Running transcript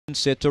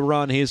Set to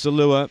run. Here's the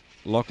lure.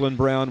 Lachlan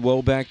Brown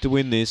well back to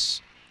win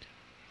this.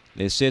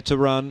 They're set to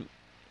run.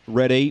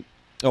 Ready.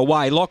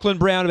 Away. Lachlan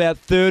Brown about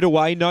third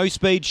away. No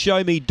speed.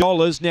 Show Me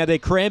Dollars. Now they're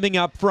cramming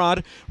up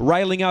front.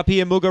 Railing up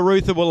here.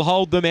 Muguruza will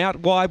hold them. Out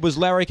wide was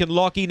Larrick and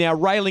Lockie. Now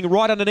railing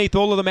right underneath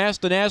all of them.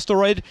 Aston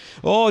Asteroid.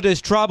 Oh,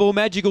 there's trouble.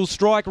 Magical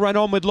Strike ran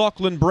on with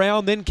Lachlan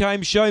Brown. Then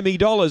came Show Me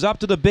Dollars up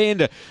to the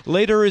bend.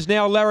 Leader is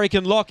now Larrick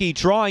and Lockie.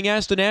 Trying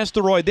Aston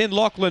Asteroid. Then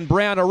Lachlan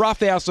Brown. A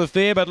roughhouse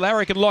affair, but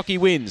Larrick and Lockie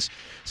wins.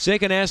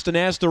 Second Aston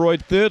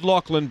Asteroid. Third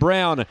Lachlan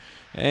Brown.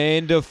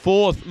 And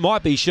fourth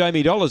might be Show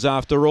Me Dollars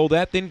after all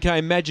that. Then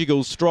came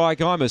Magical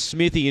Strike. I'm a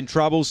Smithy in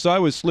trouble.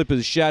 So was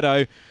Slipper's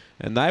Shadow.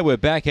 And they were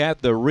back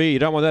at the rear. You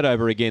don't want that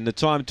over again. The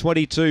time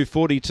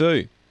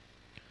 22:42.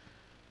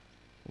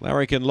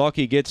 Larrick and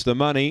Lockie gets the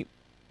money.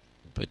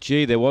 But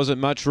gee, there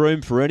wasn't much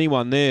room for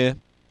anyone there.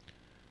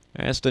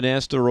 Aston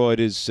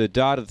Asteroid is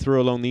darted through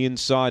along the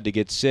inside to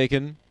get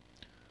second.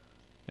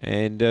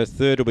 And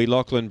third will be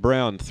Lachlan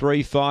Brown.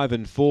 3, 5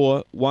 and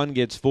 4. One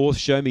gets fourth.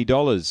 Show Me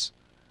Dollars.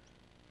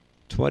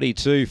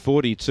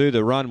 22:42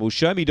 the run. Well,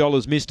 Show Me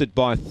Dollars missed it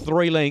by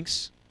 3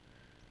 lengths.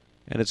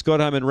 And it's got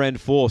home and ran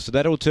 4. So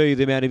that'll tell you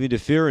the amount of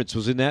interference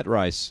was in that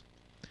race.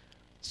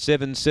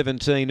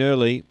 7:17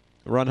 early.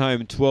 Run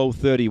home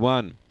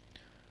 12:31.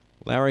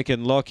 Larrick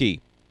and Lockie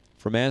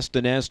from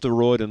Aston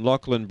Asteroid and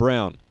Lachlan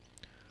Brown.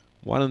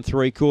 1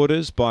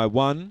 3/4 by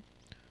 1.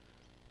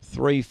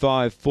 3,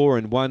 5, 4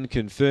 and 1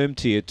 confirmed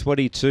here.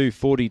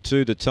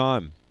 22:42 the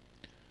time.